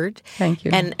better word. Thank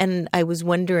you. And I was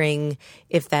wondering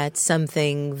if that's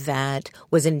something that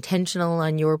was intentional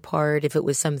on your part, if it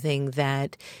was something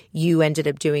that you ended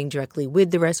up doing directly with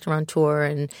the restaurateur,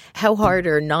 and how hard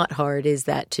or not hard is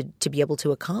that to be able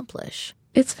to accomplish?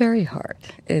 It's very hard.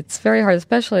 It's very hard,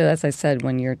 especially, as I said,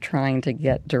 when you're trying to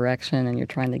get direction and you're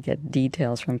trying to get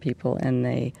details from people, and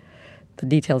the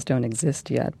details don't exist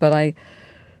yet. But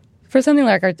for something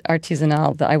like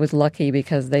Artisanal, I was lucky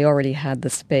because they already had the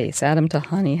space. Adam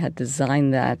Tahani had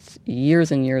designed that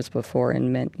years and years before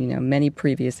in many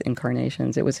previous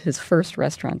incarnations. It was his first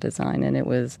restaurant design, and it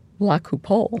was La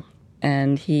Coupole.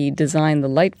 and he designed the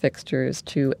light fixtures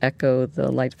to echo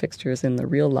the light fixtures in the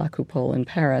real La Coupole in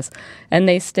Paris. And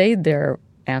they stayed there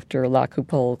after La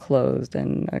Coupole closed,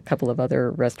 and a couple of other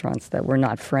restaurants that were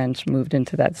not French moved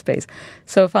into that space.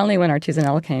 So finally, when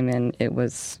Artisanale came in, it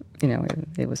was,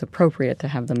 it was appropriate to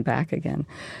have them back again.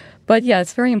 But yeah,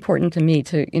 it's very important to me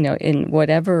to, in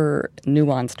whatever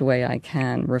nuanced way I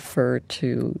can, refer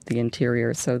to the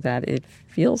interior so that it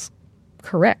feels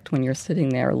correct when you're sitting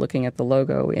there looking at the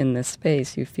logo in this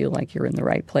space. You feel like you're in the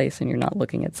right place and you're not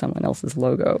looking at someone else's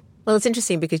logo. Well, it's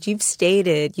interesting because you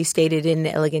stated in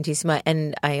Elegantissima,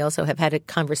 and I also have had a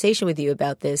conversation with you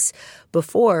about this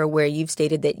before, where you've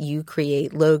stated that you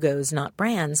create logos, not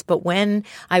brands. But when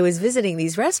I was visiting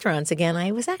these restaurants again,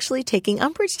 I was actually taking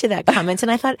umbrage to that comment. And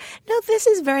I thought, no, this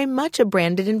is very much a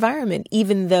branded environment,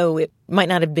 even though it might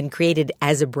not have been created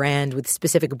as a brand with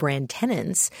specific brand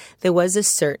tenants. There was a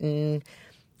certain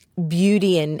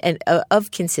beauty and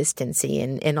of consistency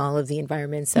in all of the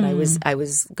environments that I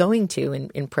was going to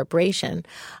in preparation.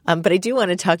 But I do want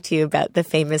to talk to you about the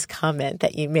famous comment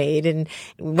that you made. And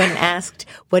when asked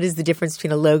what is the difference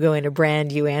between a logo and a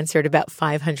brand, you answered about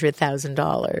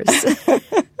 $500,000.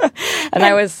 And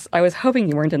I was hoping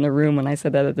you weren't in the room when I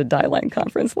said that at the Die-Line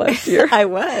conference last year. I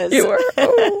was. You were.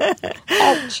 Oh,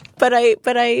 ouch. But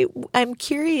I'm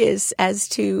curious as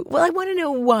to, I want to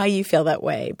know why you feel that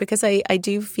way, because I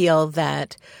do feel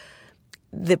that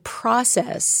the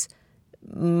process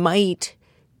might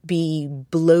be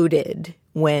bloated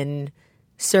when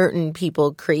certain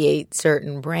people create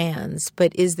certain brands.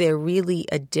 But is there really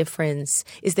a difference?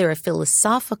 Is there a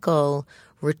philosophical,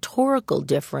 rhetorical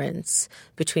difference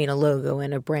between a logo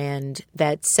and a brand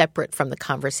that's separate from the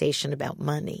conversation about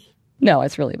money? No,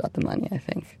 it's really about the money, I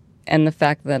think. And the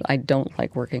fact that I don't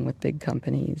like working with big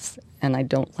companies and I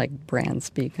don't like brand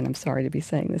speak. And I'm sorry to be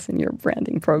saying this in your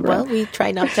branding program. Well, we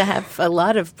try not to have a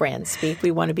lot of brand speak.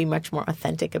 We want to be much more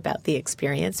authentic about the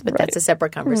experience, but That's a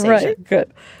separate conversation. Right,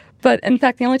 good. But in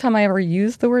fact, the only time I ever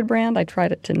use the word brand, I try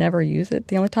to never use it.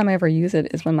 The only time I ever use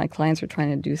it is when my clients are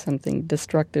trying to do something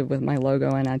destructive with my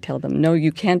logo, and I tell them, no,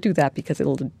 you can't do that because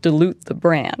it'll dilute the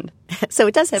brand. So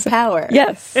it does have power.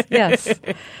 Yes.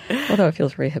 Although it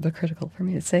feels very hypocritical for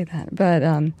me to say that. But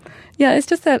it's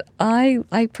just that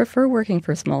I prefer working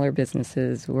for smaller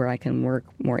businesses where I can work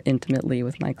more intimately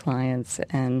with my clients,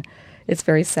 and it's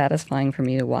very satisfying for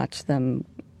me to watch them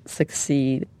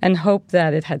succeed and hope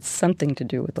that it had something to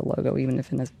do with the logo, even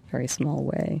if in a very small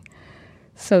way.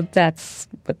 So that's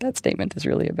what that statement is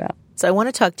really about. So I want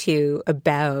to talk to you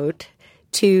about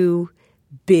two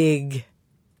big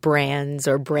brands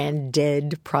or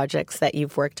branded projects that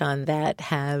you've worked on that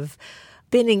have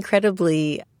been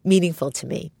incredibly meaningful to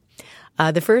me.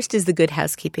 The first is the Good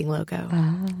Housekeeping logo.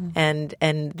 And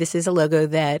this is a logo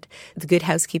that the Good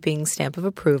Housekeeping stamp of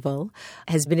approval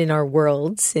has been in our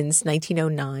world since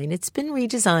 1909. It's been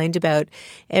redesigned about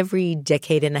every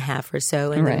decade and a half or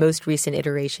so, and the most recent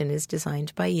iteration is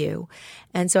designed by you.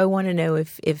 And so I want to know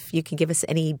if you can give us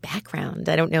any background.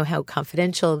 I don't know how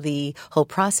confidential the whole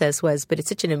process was, but it's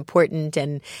such an important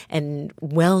and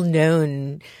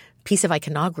well-known piece of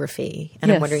iconography,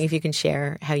 and I'm wondering if you can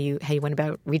share how you went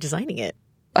about redesigning it.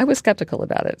 I was skeptical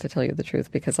about it, to tell you the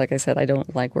truth, because like I said, I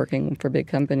don't like working for big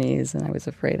companies, and I was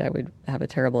afraid I would have a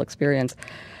terrible experience.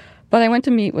 But I went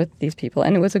to meet with these people,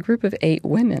 and it was a group of 8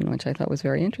 women, which I thought was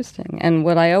very interesting. And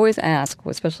what I always ask,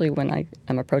 especially when I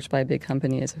am approached by a big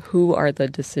company, is who are the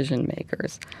decision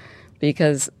makers?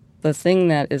 Because the thing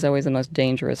that is always the most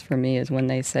dangerous for me is when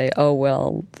they say, oh,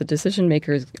 well, the decision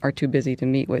makers are too busy to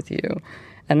meet with you.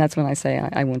 And that's when I say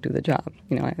I won't do the job.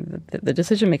 The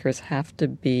decision makers have to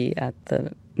be at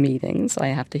the meetings. I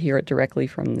have to hear it directly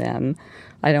from them.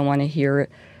 I don't want to hear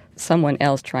someone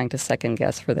else trying to second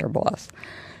guess for their boss.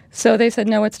 So they said,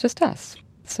 no, it's just us.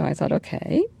 So I thought,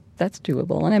 okay, that's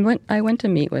doable. And I went to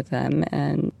meet with them,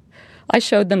 and I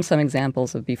showed them some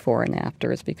examples of before and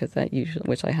afters, because that usually,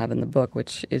 which I have in the book,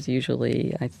 which is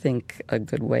usually, I think, a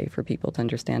good way for people to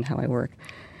understand how I work.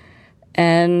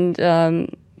 And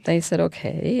they said,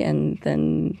 okay, and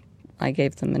then I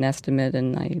gave them an estimate,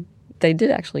 and they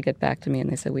did actually get back to me, and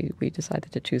they said, we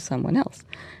decided to choose someone else.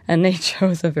 And they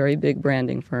chose a very big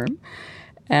branding firm,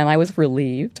 and I was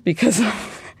relieved because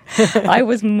I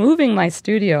was moving my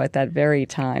studio at that very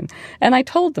time. And I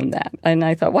told them that, and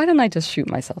I thought, why don't I just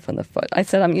shoot myself in the foot? I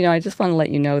said, I just want to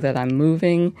let you know that I'm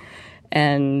moving,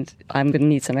 and I'm going to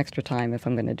need some extra time if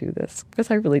I'm going to do this, because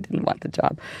I really didn't want the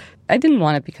job. I didn't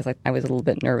want it because I was a little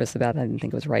bit nervous about it. I didn't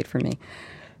think it was right for me.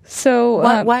 So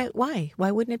why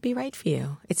wouldn't it be right for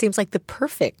you? It seems like the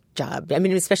perfect job. I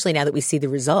mean, especially now that we see the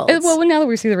results. Well, now that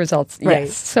we see the results, right.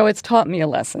 Yes. So it's taught me a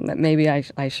lesson that maybe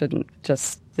I shouldn't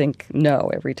just think no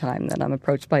every time that I'm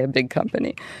approached by a big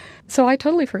company. So I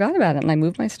totally forgot about it, and I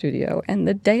moved my studio. And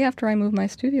the day after I moved my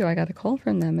studio, I got a call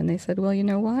from them, and they said, well, you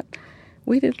know what?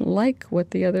 We didn't like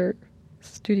what the other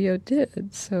studio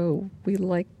did, so we'd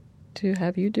like to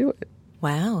have you do it.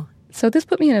 Wow. So this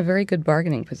put me in a very good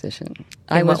bargaining position.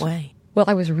 In what way? Well,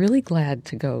 I was really glad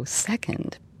to go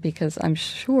second, because I'm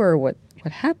sure what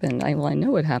happened, I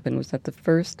know what happened, was that the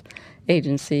first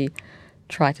agency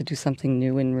tried to do something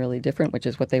new and really different, which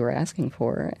is what they were asking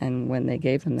for. And when they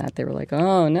gave them that, they were like,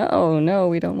 oh, no,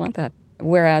 we don't want that.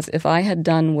 Whereas if I had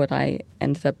done what I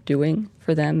ended up doing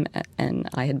for them and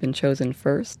I had been chosen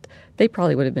first, they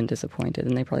probably would have been disappointed,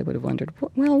 and they probably would have wondered,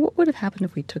 well, what would have happened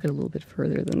if we took it a little bit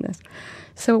further than this?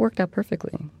 So it worked out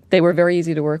perfectly. They were very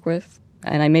easy to work with,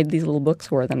 and I made these little books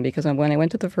for them because when I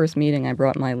went to the first meeting, I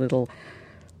brought my little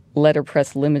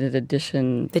letterpress limited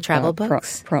edition. The travel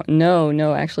books?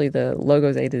 No, actually the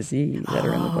logos A to Z that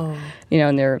are in the book.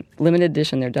 And they're limited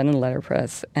edition, they're done in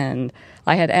letterpress. And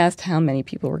I had asked how many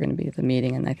people were going to be at the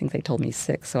meeting, and I think they told me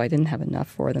 6, so I didn't have enough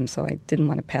for them, so I didn't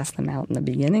want to pass them out in the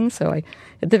beginning. So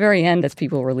at the very end, as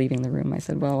people were leaving the room, I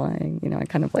said, well, I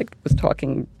kind of like was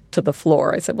talking to the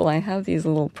floor. I said, well, I have these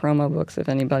little promo books if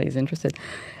anybody's interested.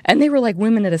 And they were like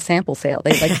women at a sample sale.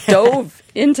 They like dove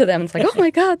into them. It's like, oh my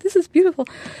God, this is beautiful.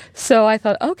 So I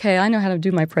thought, okay, I know how to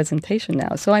do my presentation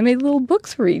now. So I made little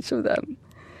books for each of them.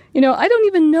 I don't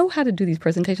even know how to do these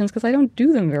presentations because I don't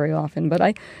do them very often, but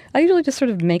I usually just sort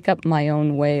of make up my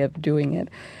own way of doing it.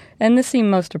 And this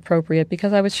seemed most appropriate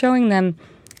because I was showing them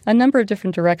a number of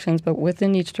different directions, but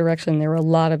within each direction there were a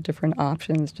lot of different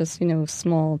options, just,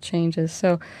 small changes.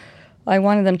 So I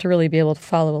wanted them to really be able to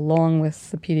follow along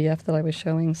with the PDF that I was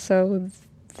showing. So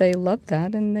they loved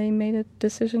that, and they made a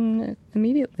decision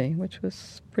immediately, which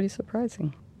was pretty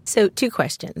surprising. So 2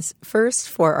 questions. First,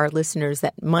 for our listeners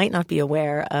that might not be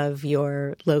aware of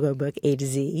your logo book, A to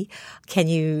Z, can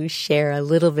you share a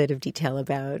little bit of detail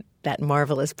about that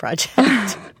marvelous project?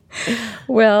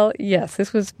 Well, yes,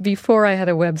 this was before I had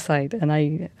a website, and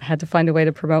I had to find a way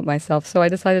to promote myself. So I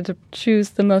decided to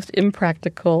choose the most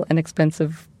impractical and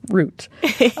expensive route.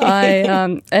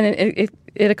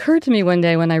 It occurred to me one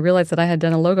day when I realized that I had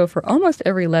done a logo for almost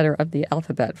every letter of the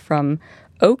alphabet, from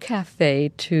Au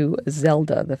Cafe to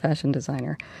Zelda, the fashion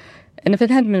designer. And if it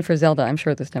hadn't been for Zelda, I'm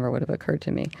sure this never would have occurred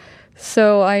to me.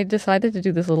 So I decided to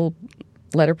do this little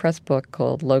letterpress book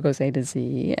called Logos A to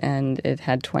Z, and it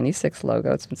had 26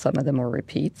 logos, and some of them were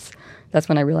repeats. That's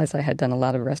when I realized I had done a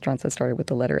lot of restaurants that started with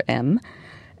the letter M.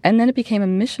 And then it became a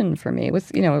mission for me. It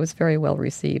was very well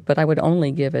received, but I would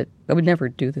never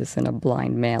do this in a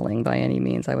blind mailing by any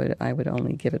means. I would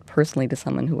only give it personally to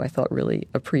someone who I thought really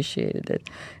appreciated it.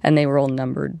 And they were all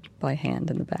numbered by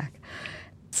hand in the back.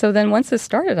 So then once this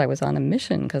started, I was on a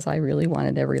mission because I really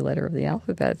wanted every letter of the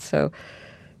alphabet. So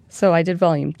I did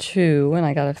volume 2, and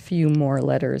I got a few more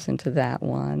letters into that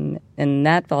one. In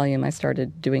that volume, I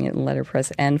started doing it in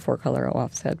letterpress and 4-color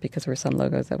offset because there were some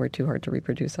logos that were too hard to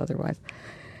reproduce otherwise.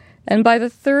 And by the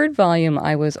 3rd volume,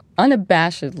 I was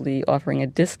unabashedly offering a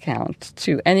discount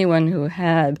to anyone who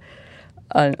had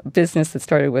a business that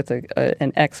started with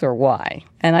an X or Y.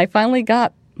 And I finally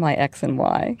got my X and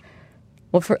Y.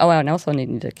 Well, and I also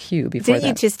needed a Q before that. Didn't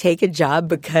you just take a job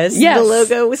because the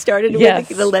logo was started with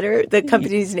the letter, the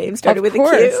company's name started with a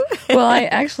Q? Well,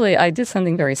 I did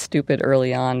something very stupid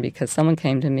early on because someone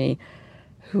came to me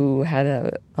who had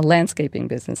a landscaping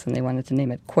business, and they wanted to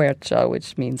name it Quercia,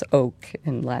 which means oak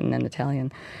in Latin and Italian.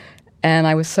 And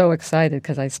I was so excited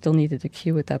because I still needed a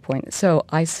Q at that point. So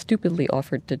I stupidly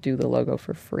offered to do the logo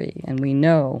for free. And we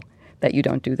know that you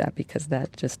don't do that because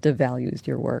that just devalues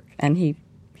your work. And he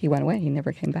went away. He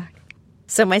never came back.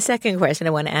 So my second question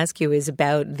I want to ask you is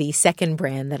about the second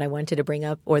brand that I wanted to bring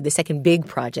up, or the second big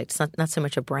project. It's not so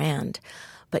much a brand,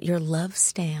 but your love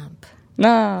stamp. No.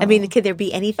 I mean, could there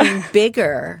be anything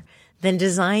bigger than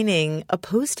designing a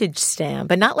postage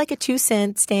stamp? And not like a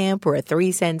 2-cent stamp or a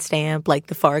 3-cent stamp like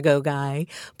the Fargo guy,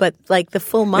 but like the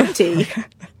full Monty.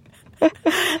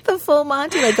 The full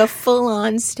Monty, like a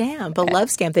full-on stamp, a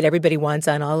love stamp that everybody wants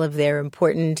on all of their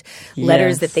important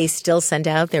letters that they still send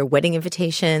out, their wedding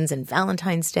invitations and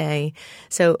Valentine's Day.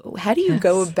 So how do you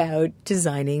go about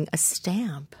designing a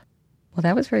stamp? Well,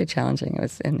 that was very challenging.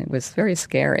 It was very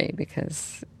scary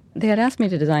because they had asked me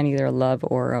to design either a love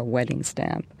or a wedding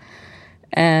stamp.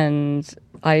 And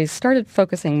I started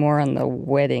focusing more on the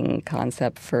wedding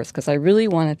concept first because I really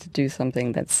wanted to do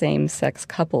something that same-sex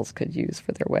couples could use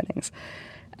for their weddings.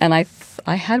 And I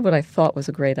had what I thought was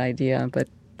a great idea, but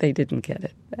they didn't get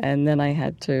it. And then I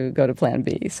had to go to plan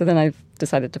B. So then I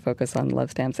decided to focus on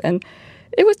love stamps. And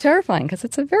It was terrifying because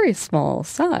it's a very small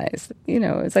size.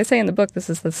 As I say in the book, this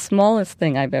is the smallest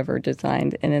thing I've ever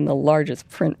designed and in the largest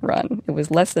print run. It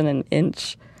was less than an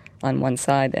inch on one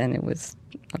side, and it was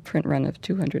a print run of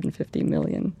 250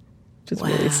 million, which is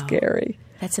really scary.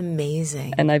 That's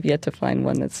amazing. And I've yet to find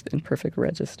one that's in perfect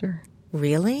register.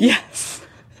 Really? Yes.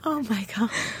 Oh, my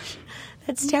gosh.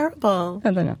 That's terrible.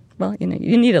 I don't know. Well, you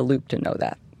need a loop to know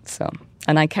that.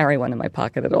 And I carry one in my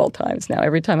pocket at all times now.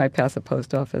 Every time I pass a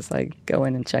post office, I go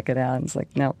in and check it out, and it's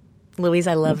like, no. Louise,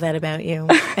 I love that about you.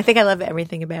 I think I love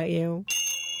everything about you.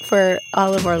 For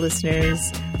all of our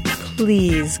listeners,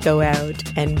 please go out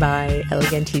and buy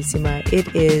Elegantissima.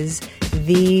 It is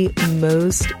the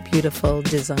most beautiful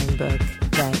design book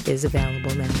that is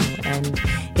available now. And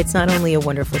it's not only a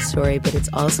wonderful story, but it's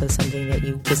also something that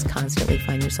you just constantly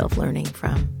find yourself learning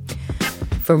from.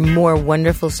 For more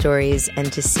wonderful stories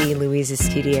and to see Louise's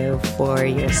studio for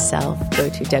yourself, go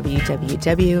to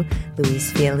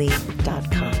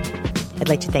www.louisefeely.com. I'd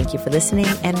like to thank you for listening,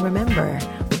 and remember,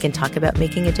 we can talk about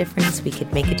making a difference, we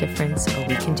could make a difference, or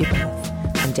we can do both.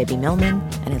 I'm Debbie Millman,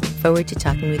 and I look forward to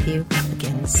talking with you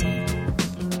again soon.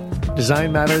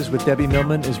 Design Matters with Debbie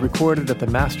Millman is recorded at the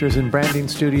Masters in Branding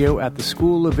Studio at the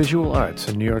School of Visual Arts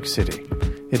in New York City.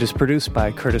 It is produced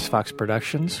by Curtis Fox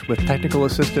Productions, with technical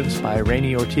assistance by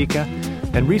Rainey Ortica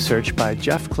and research by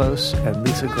Jeff Close and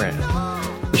Lisa Graham.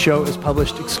 The show is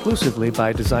published exclusively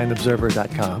by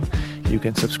DesignObserver.com. You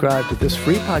can subscribe to this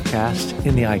free podcast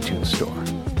in the iTunes Store.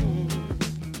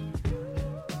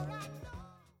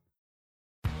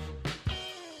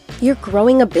 You're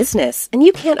growing a business, and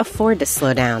you can't afford to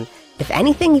slow down. If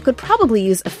anything, you could probably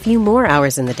use a few more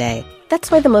hours in the day. That's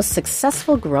why the most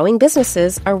successful growing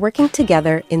businesses are working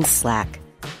together in Slack.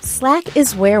 Slack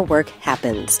is where work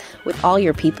happens, with all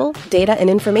your people, data, and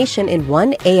information in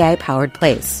one AI-powered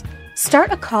place.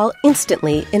 Start a call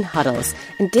instantly in huddles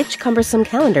and ditch cumbersome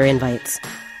calendar invites.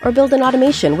 Or build an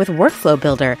automation with Workflow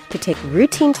Builder to take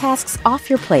routine tasks off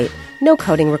your plate, no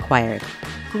coding required.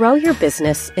 Grow your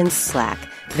business in Slack.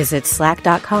 Visit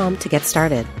slack.com to get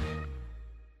started.